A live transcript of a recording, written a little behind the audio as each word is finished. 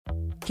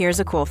Here's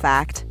a cool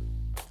fact.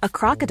 A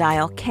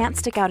crocodile can't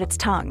stick out its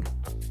tongue.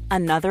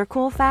 Another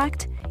cool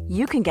fact,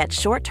 you can get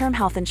short-term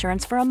health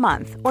insurance for a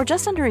month or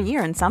just under a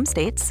year in some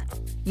states.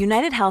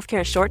 United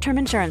Healthcare short-term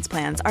insurance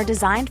plans are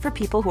designed for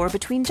people who are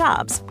between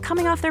jobs,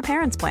 coming off their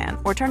parents' plan,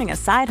 or turning a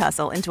side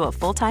hustle into a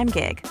full-time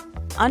gig.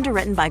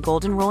 Underwritten by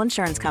Golden Rule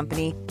Insurance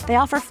Company, they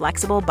offer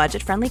flexible,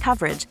 budget-friendly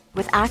coverage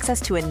with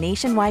access to a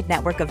nationwide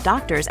network of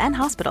doctors and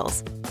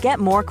hospitals. Get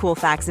more cool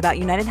facts about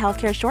United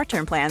Healthcare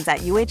short-term plans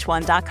at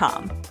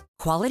uh1.com.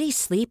 Quality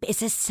sleep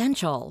is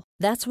essential.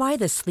 That's why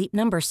the Sleep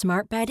Number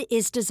Smart Bed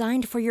is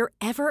designed for your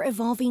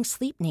ever-evolving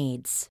sleep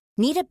needs.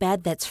 Need a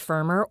bed that's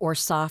firmer or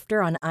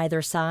softer on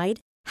either side?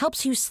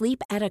 Helps you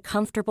sleep at a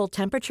comfortable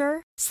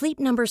temperature? Sleep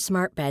Number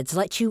Smart Beds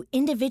let you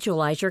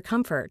individualize your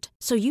comfort,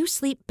 so you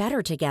sleep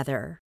better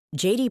together.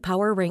 J.D.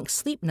 Power ranks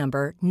Sleep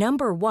Number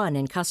number 1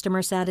 in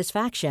customer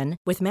satisfaction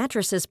with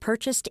mattresses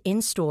purchased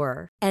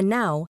in-store. And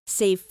now,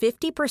 save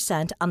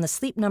 50% on the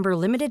Sleep Number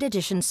Limited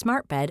Edition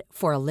Smart Bed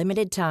for a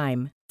limited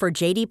time. For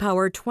J.D.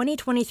 Power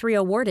 2023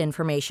 award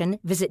information,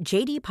 visit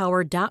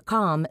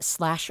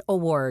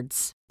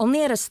jdpower.com/awards.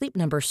 Only at a Sleep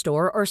Number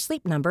store or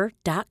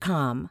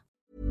sleepnumber.com.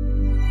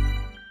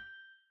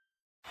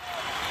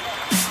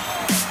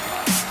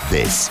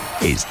 This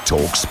is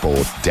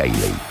TalkSport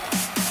Daily.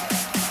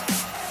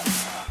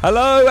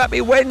 Hello,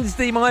 happy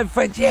Wednesday, my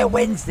friends. Yeah,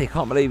 Wednesday.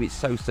 Can't believe it's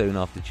so soon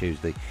after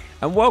Tuesday.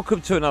 And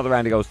welcome to another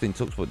Andy Goldstein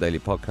TalkSport Daily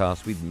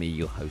podcast with me,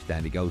 your host,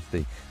 Andy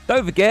Goldstein.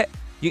 Don't forget,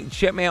 you can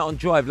check me out on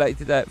Drive later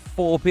today at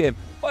 4 p.m.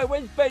 Wait,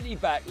 when's Benny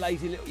back?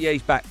 Lazy little... Yeah,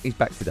 he's back. He's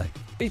back today.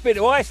 He's been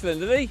to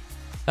Iceland, hasn't he?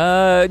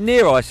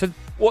 Near Iceland.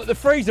 What, the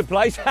freezer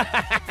place?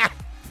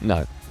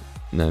 No,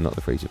 not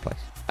the freezer place.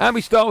 And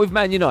we start with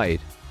Man United,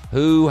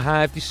 who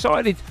have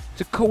decided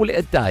to call it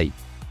a day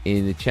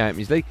in the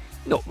Champions League.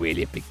 Not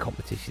really a big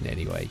competition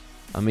anyway.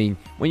 I mean,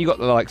 when you got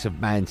the likes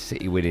of Man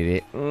City winning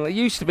it, it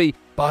used to be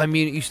Bayern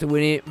Munich used to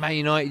win it, Man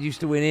United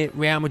used to win it,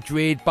 Real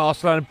Madrid,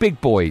 Barcelona,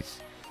 big boys.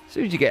 As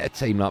soon as you get a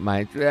team like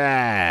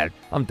Man,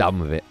 I'm done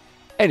with it.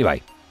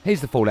 Anyway, here's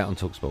the fallout on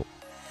TalkSport.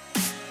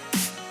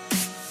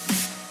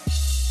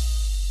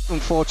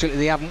 Unfortunately,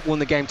 they haven't won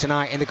the game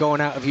tonight and they're going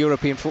out of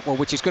European football,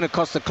 which is going to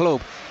cost the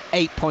club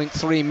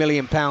 £8.3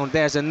 million.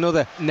 There's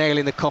another nail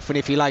in the coffin,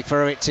 if you like,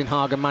 for Erik ten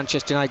Hag and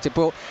Manchester United.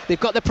 But they've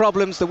got the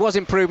problems. There was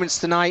improvements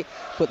tonight,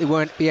 but they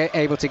weren't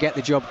able to get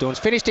the job done. It's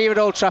finished here at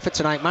Old Trafford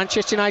tonight.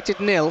 Manchester United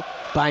 0,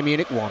 Bayern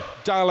Munich 1.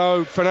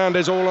 Dalot,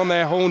 Fernandes all on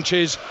their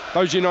haunches.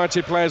 Those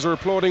United players are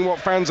applauding what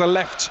fans are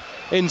left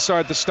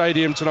inside the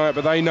stadium tonight,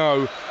 but they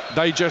know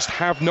they just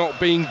have not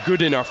been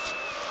good enough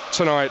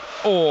tonight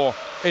or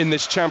in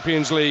this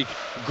Champions League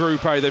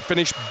Group A. They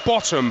finished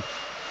bottom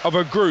of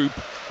a group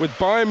with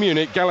Bayern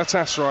Munich,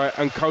 Galatasaray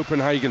and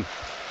Copenhagen.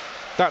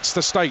 That's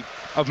the state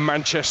of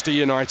Manchester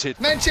United.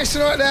 Manchester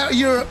United out of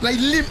Europe, they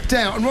limped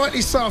out, and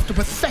rightly so, after a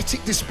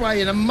pathetic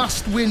display in a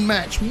must-win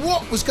match.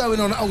 What was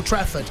going on at Old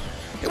Trafford?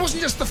 It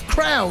wasn't just the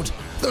crowd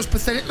that was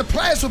pathetic, the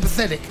players were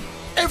pathetic.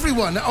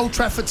 Everyone at Old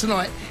Trafford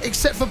tonight,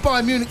 except for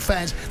Bayern Munich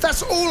fans.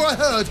 That's all I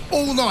heard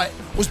all night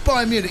was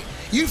Bayern Munich.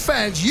 You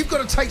fans, you've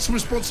got to take some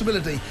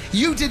responsibility.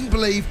 You didn't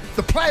believe,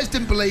 the players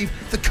didn't believe,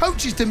 the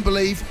coaches didn't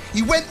believe.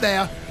 You went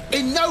there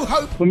in no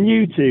hope. From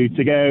you two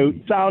to go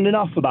sounding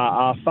off about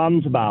our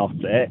fans about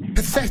it,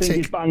 pathetic. I think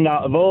it's bang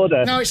out of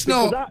order. No, it's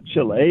not. Because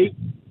actually,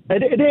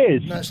 it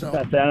is. No, it's not.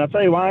 Pathetic, and I'll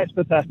tell you why it's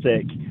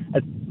pathetic.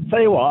 I'll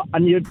tell you what,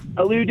 and you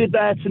alluded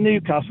there to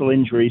Newcastle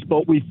injuries,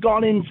 but we've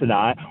gone in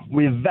tonight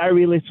with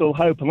very little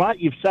hope. And like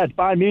you've said,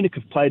 Bayern Munich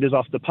have played us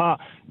off the park.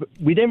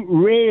 We didn't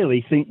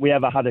really think we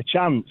ever had a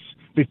chance.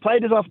 We've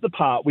played us off the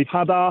park. We've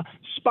had our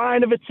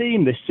spine of a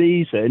team this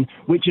season,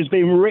 which has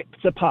been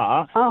ripped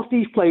apart. Half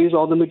these players,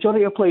 or the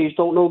majority of players,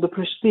 don't know the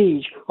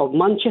prestige of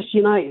Manchester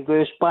United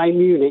versus Bayern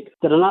Munich.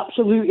 They're an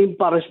absolute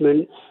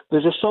embarrassment.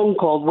 There's a song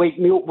called Wake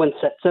Me Up When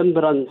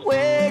September Ends.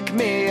 Wake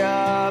me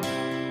up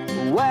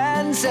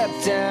when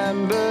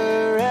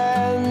September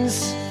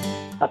ends.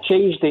 I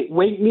changed it.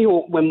 Wake me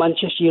up when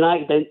Manchester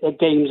United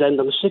games end.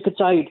 I'm sick and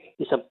tired.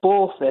 It's a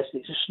bore fest.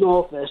 It's a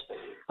snore fest.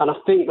 And I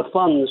think the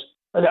fans...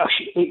 they're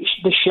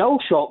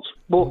shell-shocked,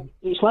 but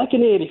it's like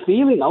an eerie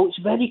feeling now. It's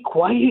very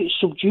quiet, it's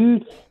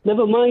subdued.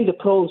 Never mind the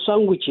prawn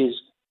sandwiches.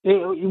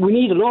 We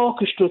need an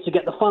orchestra to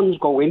get the fans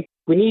going.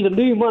 We need a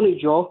new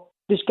manager.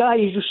 This guy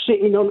is just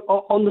sitting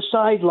on the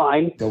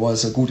sideline. There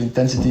was a good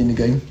intensity in the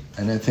game,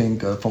 and I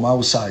think from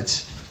our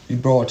sides, we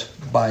brought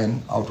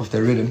Bayern out of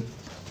their rhythm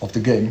of the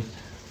game.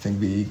 I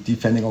think we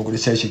defending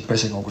organisation,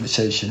 pressing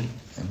organisation,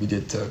 and we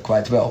did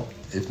quite well,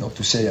 if not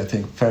to say, I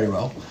think, very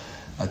well.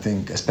 I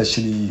think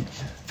especially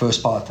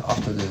first part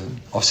after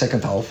our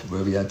second half,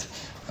 where we had,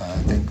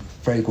 I think,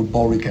 very good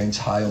ball regains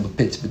high on the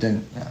pitch. But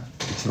then,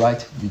 it's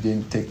right, we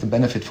didn't take the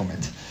benefit from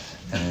it.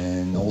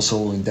 And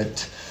also in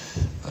that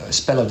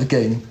spell of the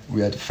game,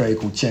 we had a very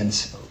good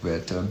chance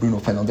with Bruno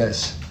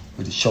Fernandes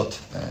with a shot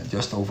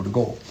just over the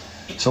goal.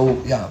 So,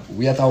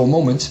 we had our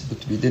moments,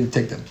 but we didn't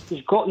take them.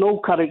 He's got no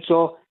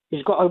character.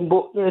 He's got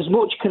as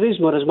much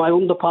charisma as my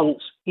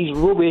underpants. He's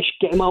rubbish.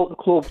 Get him out of the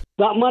club.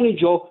 That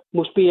manager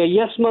must be a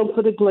yes man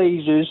for the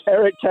Glazers.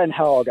 Erik ten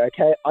Hag,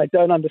 okay? I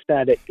don't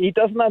understand it. He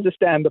doesn't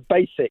understand the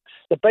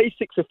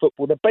basics of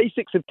football, the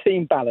basics of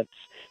team balance.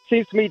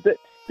 Seems to me that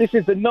this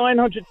is the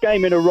 900th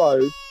game in a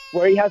row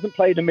where he hasn't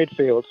played a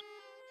midfield.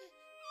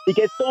 He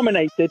gets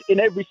dominated in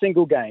every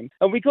single game.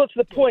 And we got to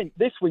the point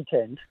this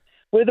weekend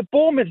where the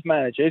Bournemouth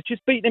manager has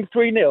just beaten him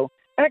 3-0,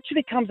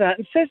 actually comes out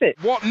and says it.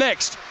 What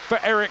next for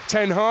Erik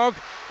ten Hag?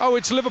 Oh,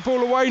 it's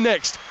Liverpool away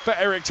next for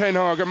Erik ten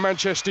Hag and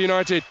Manchester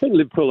United. I think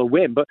Liverpool will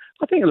win, but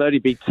I think it'll only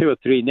be 2 or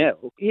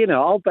 3-0. You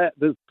know, I'll bet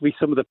there'll be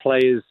some of the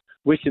players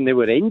wishing they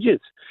were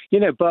injured. You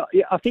know, but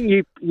I think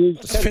you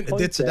said a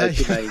point there,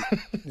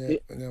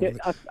 Jermaine.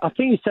 I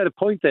think you said a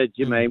point there,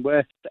 Jermaine,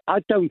 where I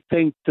don't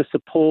think the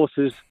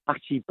supporters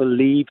actually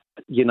believe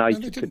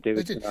United could do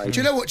it tonight.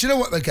 Do you know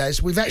what, though,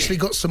 guys? We've actually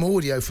got some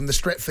audio from the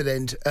Stretford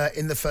end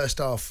in the first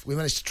half. We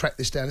managed to track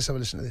this down. Let's have a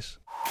listen to this.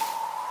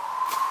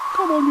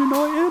 Come on,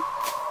 United.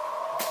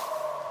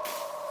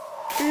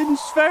 In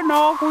Sven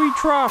Hag we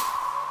trust.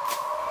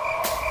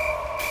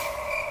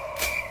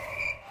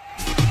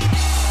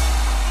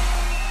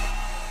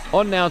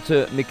 On now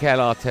to Mikel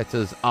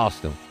Arteta's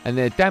Arsenal and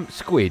their damp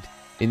squid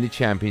in the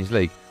Champions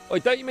League. Oh,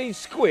 don't you mean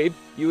squib,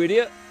 you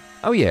idiot?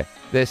 Oh yeah,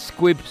 they're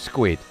squid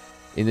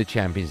in the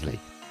Champions League.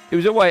 It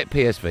was away at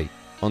PSV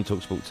on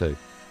TalkSport 2.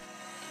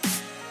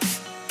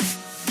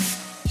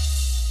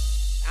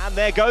 And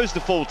there goes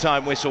the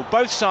full-time whistle.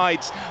 Both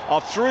sides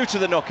are through to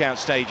the knockout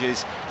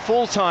stages.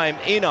 Full-time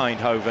in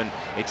Eindhoven.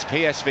 It's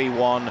PSV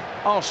 1,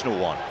 Arsenal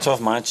 1.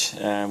 Tough match.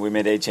 We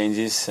made 8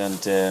 changes and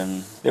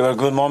there were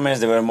good moments.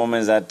 There were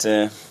moments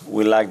that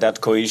we lacked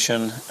that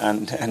cohesion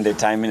and the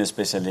timing,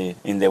 especially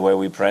in the way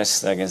we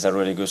pressed against a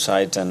really good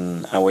side.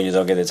 And when you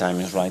don't get the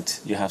timing right,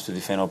 you have to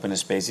defend open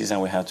spaces,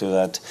 and we had to do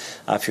that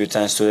a few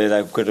times today.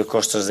 That could have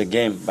cost us the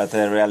game. But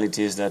the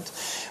reality is that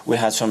we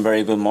had some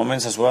very good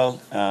moments as well.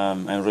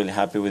 I'm really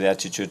happy with the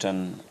attitude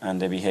and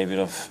the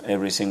behaviour of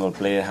every single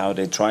player, how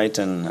they tried.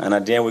 And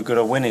at the end, we could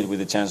have won it with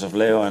the chance of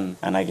Leo and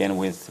again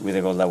with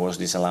a goal that was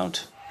disallowed.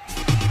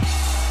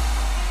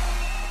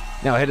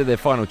 Now ahead of their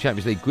final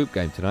Champions League group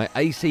game tonight,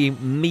 AC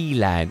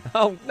Milan.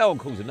 Oh, no one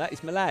calls them that,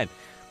 it's Milan.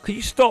 Could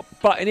you stop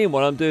butting in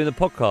while I'm doing the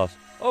podcast?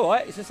 All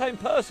right, it's the same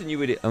person,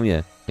 you idiot. Oh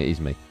yeah, it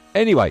is me.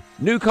 Anyway,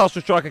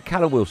 Newcastle striker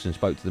Callum Wilson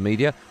spoke to the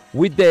media.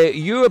 With their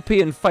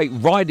European fate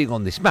riding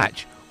on this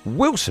match,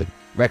 Wilson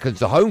reckons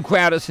the home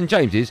crowd at St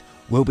James's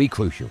will be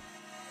crucial.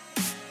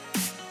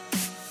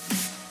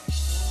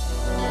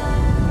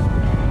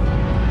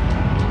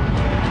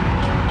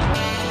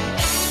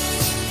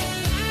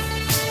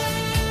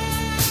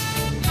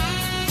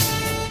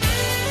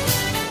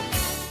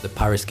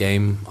 Paris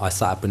game, I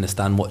sat up in the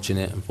stand watching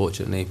it,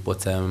 unfortunately,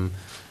 but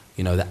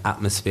the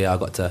atmosphere I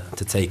got to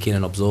take in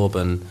and absorb,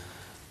 and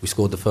we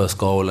scored the first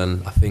goal,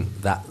 and I think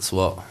that's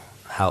what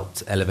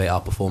helped elevate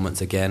our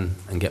performance again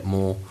and get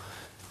more,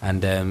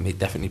 and it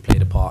definitely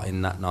played a part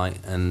in that night,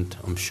 and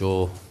I'm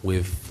sure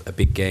with a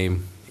big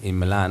game in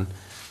Milan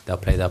they'll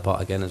play their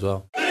part again as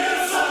well.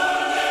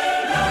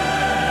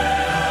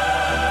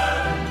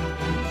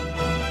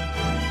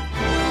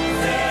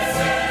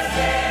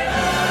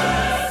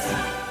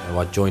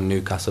 I joined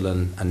Newcastle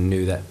and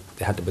knew that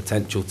they had the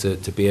potential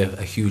to be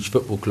a huge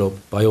football club.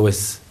 But I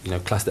always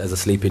classed it as a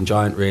sleeping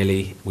giant,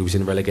 really. We was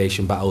in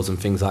relegation battles and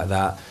things like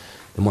that.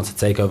 Then once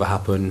the takeover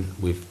happened,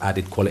 we've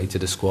added quality to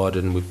the squad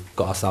and we've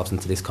got ourselves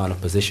into this kind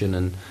of position.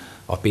 And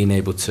I've been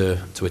able to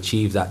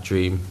achieve that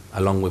dream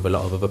along with a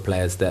lot of other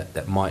players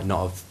that might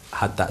not have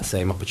had that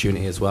same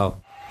opportunity as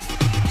well.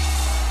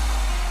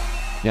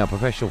 Now,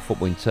 professional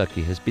football in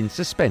Turkey has been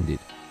suspended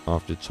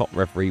after a top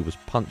referee was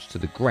punched to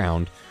the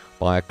ground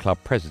by a club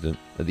president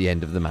at the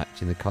end of the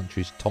match in the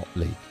country's top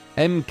league.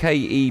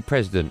 MKE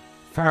president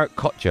Faruk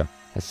Koçer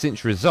has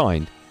since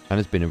resigned and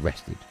has been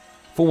arrested.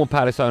 Former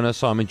Palace owner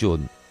Simon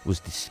Jordan was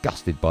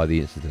disgusted by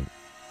the incident.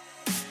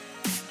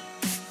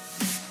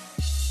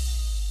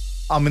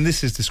 I mean,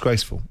 this is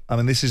disgraceful. I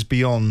mean, this is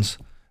beyond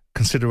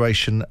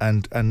consideration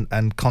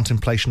and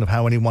contemplation of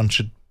how anyone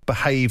should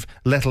behave,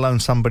 let alone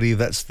somebody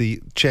that's the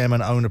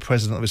chairman, owner,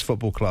 president of his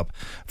football club.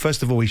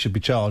 First of all, he should be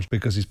charged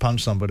because he's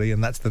punched somebody,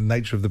 and that's the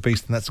nature of the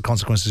beast, and that's the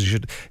consequences.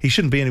 He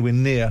shouldn't be anywhere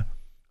near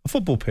a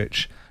football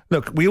pitch.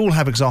 Look, we all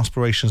have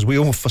exasperations, we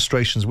all have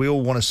frustrations, we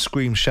all want to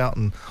scream, shout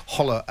and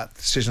holler at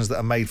decisions that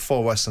are made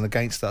for us and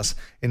against us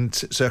in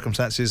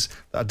circumstances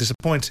that are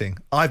disappointing.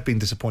 I've been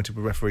disappointed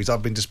with referees,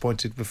 I've been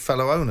disappointed with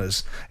fellow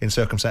owners in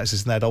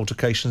circumstances and had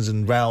altercations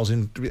and rows.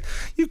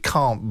 You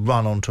can't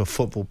run onto a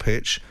football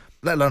pitch,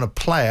 let alone a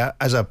player,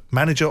 as a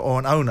manager or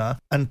an owner,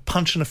 and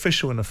punch an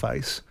official in the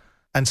face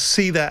and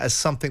see that as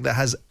something that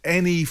has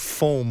any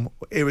form,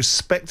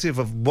 irrespective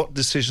of what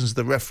decisions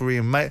the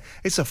referee made.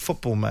 It's a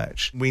football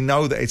match. We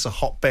know that it's a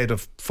hotbed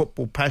of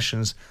football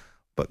passions,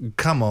 but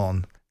come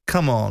on.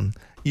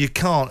 You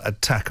can't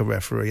attack a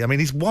referee. I mean,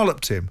 he's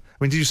walloped him.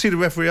 I mean, did you see the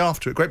referee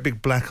after it? Great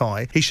big black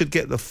eye. He should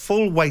get the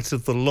full weight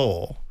of the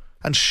law,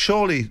 and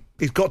surely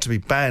he's got to be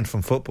banned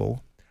from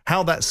football.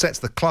 how that sets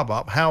the club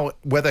up,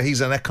 whether he's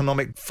an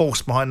economic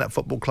force behind that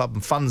football club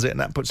and funds it, and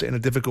that puts it in a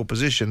difficult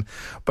position.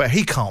 But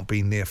he can't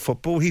be near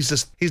football. He's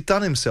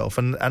done himself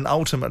and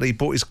ultimately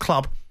brought his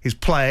club, his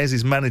players,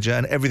 his manager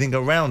and everything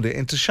around it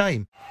into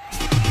shame.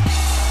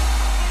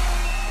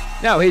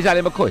 Now here's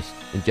Ali McCoist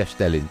and Jeff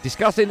Stelling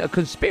discussing a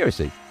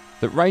conspiracy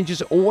that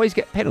Rangers always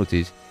get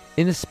penalties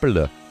in a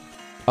SPL.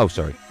 Oh,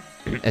 sorry.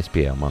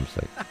 SPL, my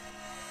mistake.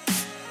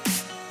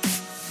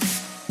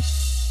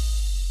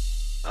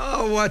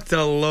 Oh, what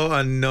a lot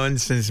of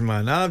nonsense,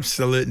 man.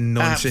 Absolute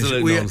nonsense.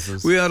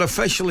 Nonsense. We are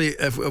officially,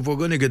 if we're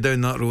going to go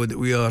down that road,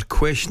 we are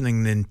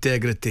questioning the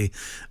integrity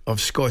of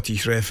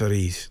Scottish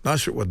referees.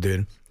 That's what we're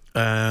doing.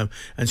 And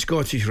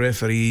Scottish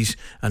referees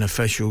and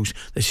officials,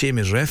 the same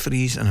as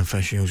referees and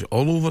officials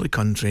all over the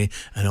country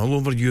and all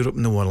over Europe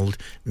and the world,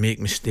 make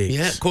mistakes.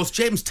 Yeah, of course,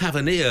 James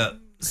Tavernier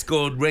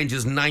scored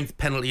Rangers' 9th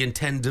penalty in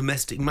 10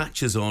 domestic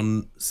matches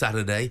on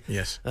Saturday.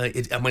 Yes.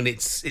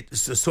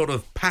 It's a sort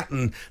of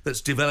pattern that's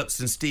developed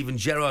since Steven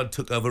Gerrard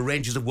took over.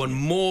 Rangers have won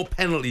more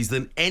penalties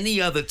than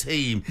any other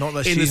team Not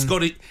this in season. the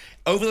Scottish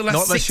over the last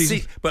Not this 6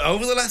 season. but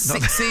over the last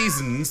 6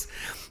 seasons.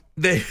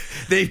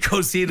 They've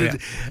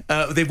conceded.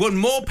 They've won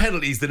more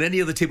penalties than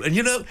any other team, and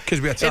you know, because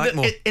we attack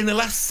more. In the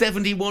last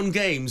 71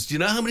 games, do you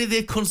know how many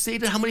they've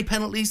conceded? How many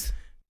penalties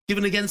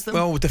given against them?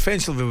 Well,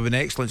 defensively we've been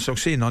excellent, so I'll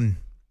say none.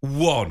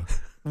 One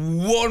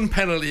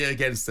penalty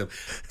against them.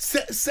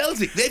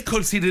 Celtic, they've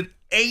conceded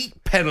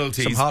 8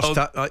 penalties.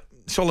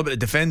 It's all about the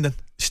defending.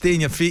 Stay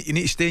on your feet. You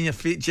need to stay on your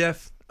feet,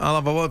 Jeff. I'll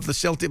have a word. If the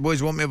Celtic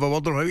boys want me to have a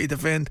word on how to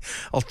defend,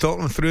 I'll talk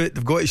them through it.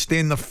 They've got to stay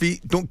on their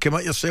feet. Don't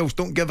commit yourselves.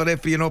 Don't give a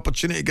referee an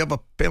opportunity to give a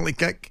penalty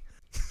kick.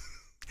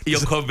 You're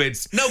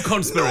convinced? No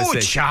conspiracy.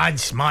 No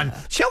chance, man.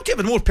 Celtic have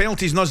had more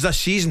penalties than us this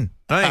season,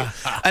 right?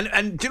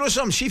 and do you know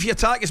something? See, if you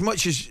attack as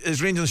much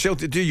as Rangers and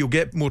Celtic do, you'll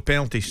get more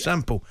penalties.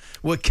 Simple.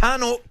 We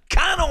cannot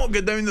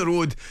go down the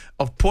road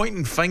of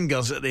pointing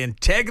fingers at the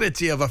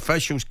integrity of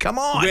officials. Come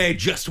on. We're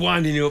just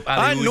winding you up,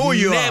 Ali. I know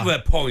you never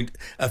are. point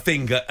a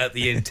finger at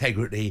the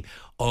integrity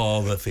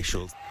of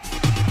officials.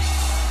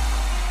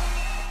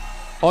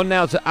 On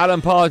now to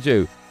Alan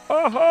Pardew.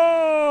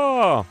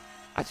 Aha!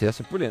 Actually, that's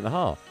a brilliant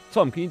aha.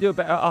 Tom, can you do a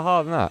better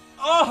aha than that?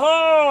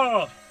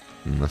 Aha!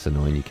 That's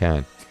annoying, you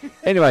can.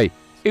 Anyway,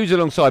 he was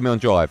alongside me on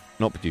Drive,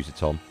 not producer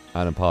Tom,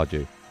 Alan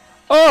Pardew.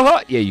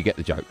 Aha! Yeah, you get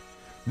the joke.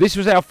 This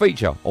was our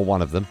feature, or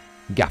one of them,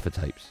 gaffer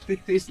tapes.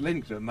 These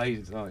links are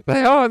amazing tonight.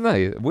 They are, aren't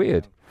they?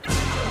 Weird.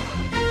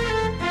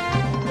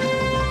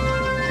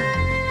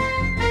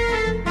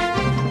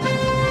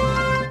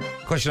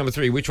 Question number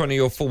 3. Which one of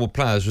your former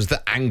players was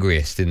the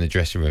angriest in the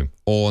dressing room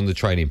or on the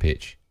training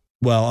pitch?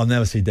 Well, I'll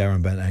never see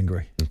Darren Bent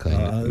angry. Okay,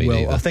 me well,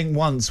 neither. I think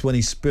once when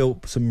he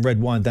spilt some red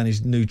wine down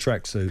his new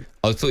tracksuit.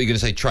 I thought you were going to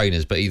say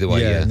trainers, but either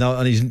way, yeah. No,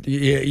 and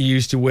he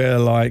used to wear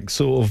like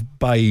sort of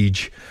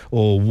beige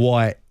or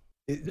white,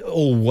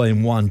 all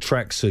in one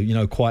tracksuit. You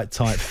know, quite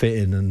tight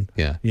fitting, and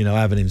you know,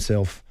 having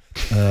himself.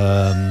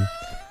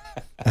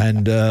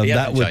 And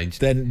that would changed.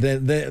 then,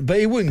 but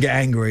he wouldn't get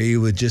angry. He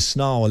would just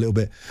snarl a little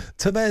bit.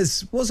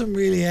 Tevez wasn't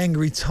really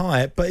angry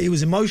type, but he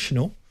was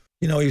emotional.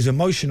 You know, he was an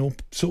emotional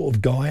sort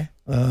of guy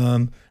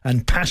and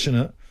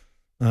passionate.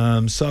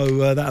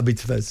 So that would be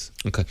Tevez.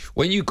 Okay.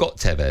 When you got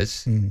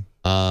Tevez,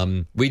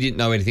 we didn't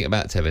know anything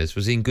about Tevez.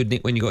 Was he in good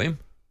nick when you got him?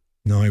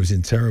 No, he was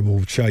in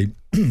terrible shape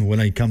when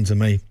he come to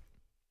me.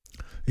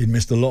 He'd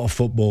missed a lot of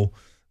football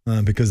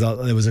because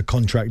there was a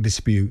contract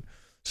dispute.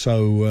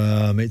 So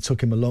it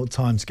took him a long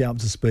time to get up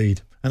to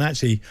speed. And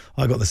actually,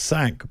 I got the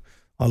sack.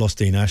 I lost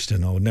Dean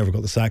Ashton. I would never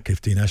got the sack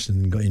if Dean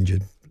Ashton got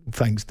injured.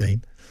 Thanks,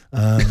 Dean.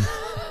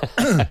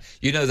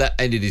 You know that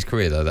ended his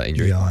career, though, that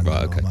injury? Yeah, I know.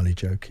 Right, okay. I'm only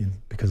joking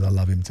because I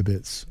love him to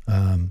bits.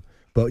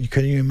 But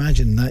can you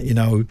imagine that, you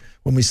know,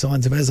 when we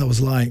signed Tevez, I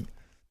was like,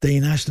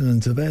 Dean Ashton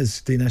and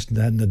Tevez. Dean Ashton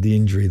hadn't had the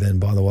injury then,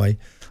 by the way.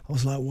 I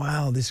was like,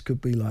 wow, this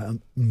could be like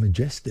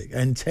majestic.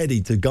 And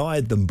Teddy to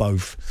guide them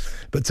both.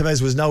 But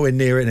Tevez was nowhere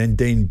near it. And then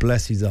Dean,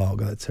 bless his heart,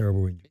 got that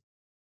terrible injury.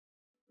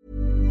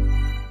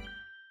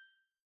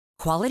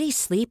 Quality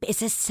sleep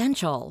is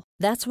essential.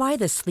 That's why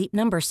the Sleep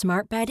Number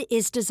Smart Bed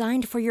is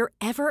designed for your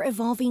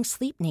ever-evolving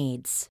sleep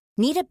needs.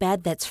 Need a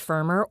bed that's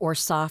firmer or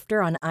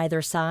softer on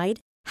either side?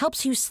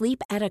 Helps you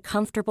sleep at a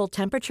comfortable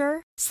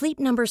temperature? Sleep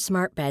Number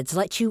Smart Beds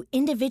let you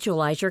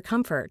individualize your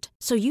comfort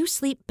so you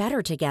sleep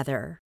better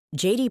together.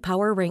 J.D.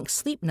 Power ranks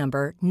Sleep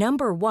Number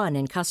number 1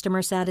 in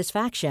customer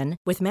satisfaction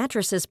with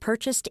mattresses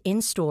purchased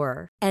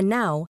in-store. And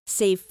now,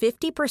 save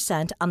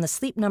 50% on the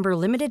Sleep Number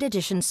Limited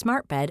Edition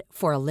Smart Bed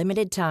for a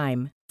limited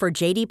time. For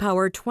J.D.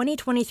 Power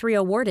 2023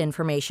 award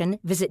information,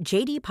 visit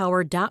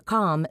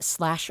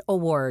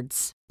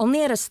jdpower.com/awards.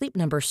 Only at a Sleep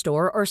Number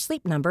store or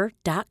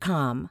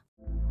sleepnumber.com.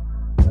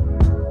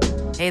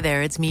 Hey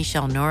there, it's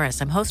Michelle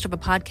Norris. I'm host of a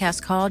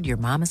podcast called Your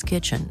Mama's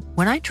Kitchen.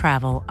 When I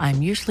travel,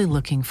 I'm usually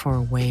looking for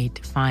a way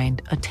to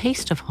find a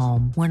taste of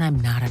home when I'm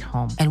not at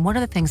home. And one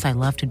of the things I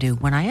love to do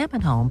when I am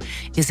at home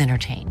is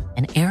entertain.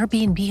 And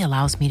Airbnb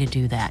allows me to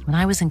do that. When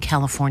I was in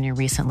California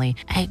recently,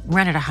 I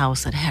rented a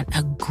house that had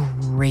a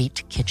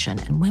great kitchen.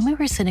 And when we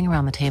were sitting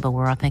around the table, we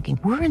were all thinking,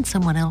 we're in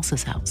someone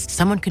else's house.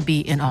 Someone could be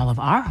in all of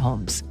our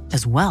homes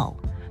as well.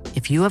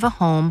 If you have a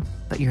home,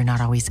 but you're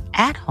not always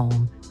at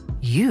home,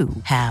 you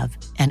have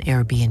an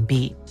Airbnb.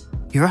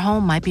 Your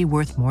home might be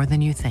worth more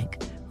than you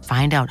think.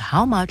 Find out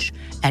how much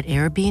at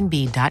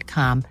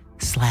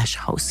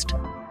airbnb.com/host.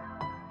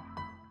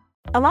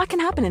 A lot can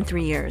happen in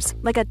 3 years,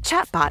 like a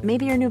chatbot may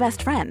be your new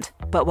best friend.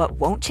 But what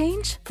won't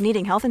change?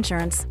 Needing health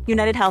insurance.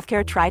 United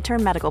Healthcare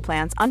Tri-Term Medical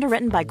Plans,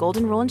 underwritten by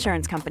Golden Rule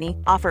Insurance Company,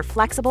 offer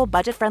flexible,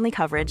 budget-friendly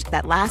coverage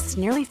that lasts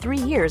nearly 3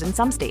 years in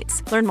some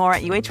states. Learn more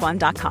at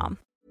uh1.com.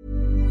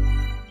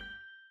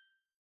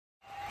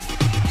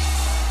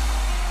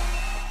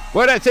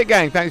 Well, that's it,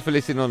 gang. Thanks for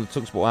listening on the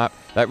TalkSport app.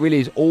 That really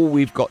is all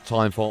we've got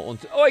time for.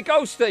 Oi,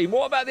 Goldstein,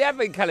 what about the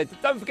Advent calendar?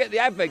 Don't forget the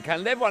Advent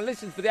calendar. Everyone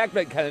listens for the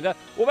Advent calendar.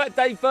 What about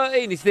day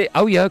 13? Is it?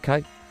 Oh, yeah,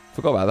 okay.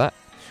 Forgot about that.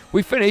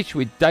 We finished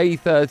with day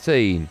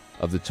 13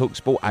 of the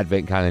TalkSport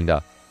Advent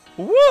calendar.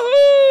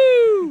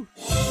 Woohoo!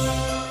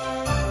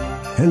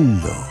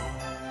 Hello.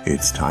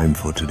 It's time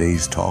for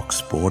today's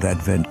TalkSport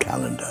Advent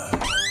calendar.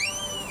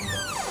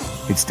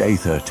 It's day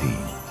 13.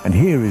 And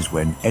here is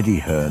when Eddie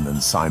Hearn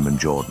and Simon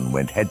Jordan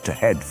went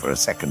head-to-head for a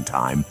second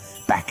time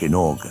back in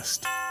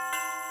August.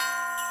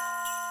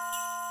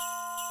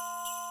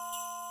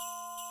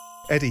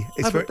 Eddie,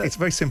 it's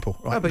very simple,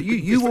 right? No, but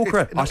you walk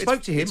around. I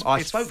spoke to him.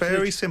 It's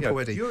very simple,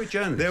 Eddie. You're a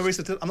journalist. There is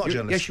I'm not a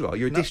journalist. Yes, you are.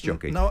 You're a disc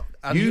jockey. No,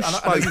 you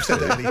spoke. You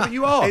said it, Eddie. No, but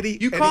you are. Eddie,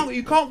 you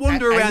can't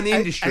wander around the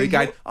industry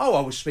going, "Oh,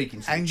 I was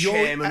speaking to the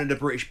chairman of the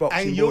British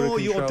Boxing and Board." you're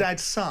And your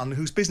dad's son,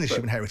 whose business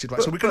you inherited,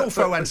 right? So we can all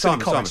throw out silly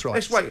comments, right?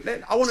 Let's wait.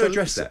 I want to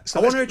address that. I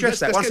want to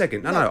address that. 1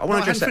 second. No, I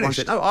want to address that 1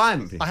 second. No, I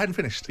haven't finished. I hadn't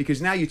finished.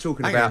 Because now you're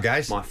talking about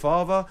my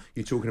father.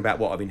 You're talking about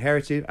what I've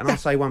inherited, and I'll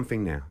say one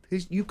thing now.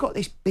 You've got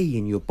this bee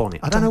in your bonnet.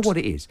 I don't know what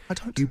it is. I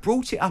don't. You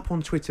brought it up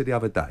on Twitter the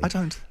other day. I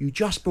don't. You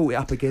just brought it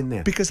up again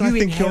now. Because you I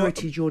think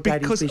inherited your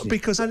daddy's business.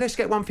 Because now let's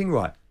get one thing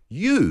right.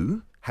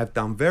 You have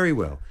done very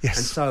well. Yes.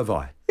 And so have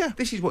I. Yeah.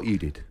 This is what you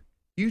did.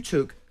 You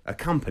took a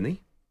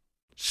company,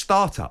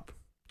 start-up,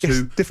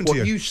 to different what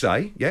to you. you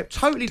say. Yeah,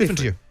 totally different.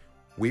 to you.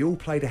 We all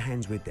play the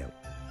hands we're dealt.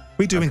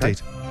 We do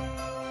indeed.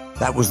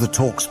 That was the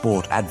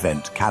TalkSport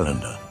Advent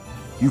calendar.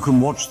 You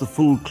can watch the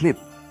full clip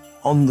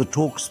on the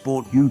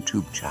TalkSport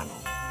YouTube channel.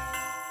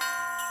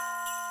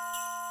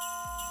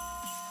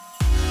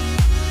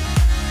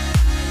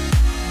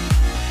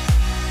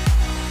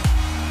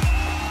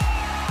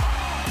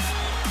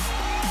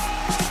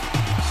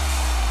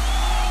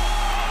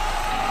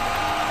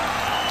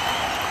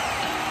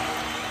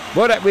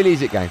 Well, that really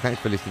is it, gang.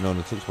 Thanks for listening on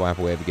the TalkSport app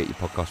or wherever you get your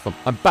podcast from.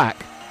 I'm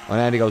back on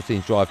Andy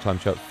Goldstein's Drive Time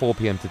Show at 4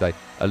 p.m. today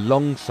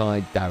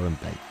alongside Darren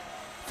Bent.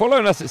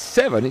 Following us at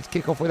 7, it's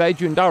kick-off with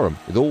Adrian Durham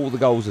with all the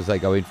goals as they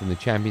go in from the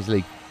Champions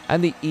League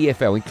and the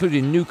EFL,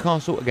 including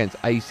Newcastle against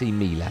AC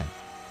Milan.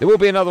 There will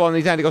be another one of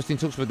these Andy Goldstein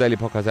TalkSport Daily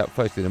podcasts out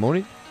first in the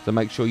morning, so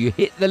make sure you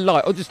hit the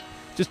like, or just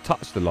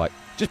touch the like.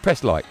 Just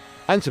press like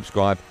and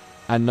subscribe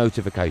and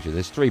notification.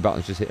 There's 3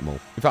 buttons, just hit them all.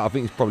 In fact, I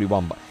think it's probably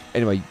 1, but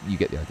anyway, you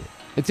get the idea.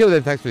 Until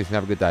then, thanks for listening.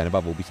 Have a good day, and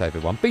above all, be safe,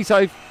 everyone. Be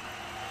safe.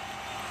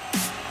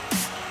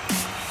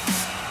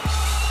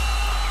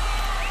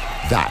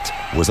 That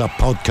was a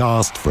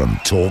podcast from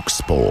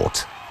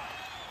TalkSport.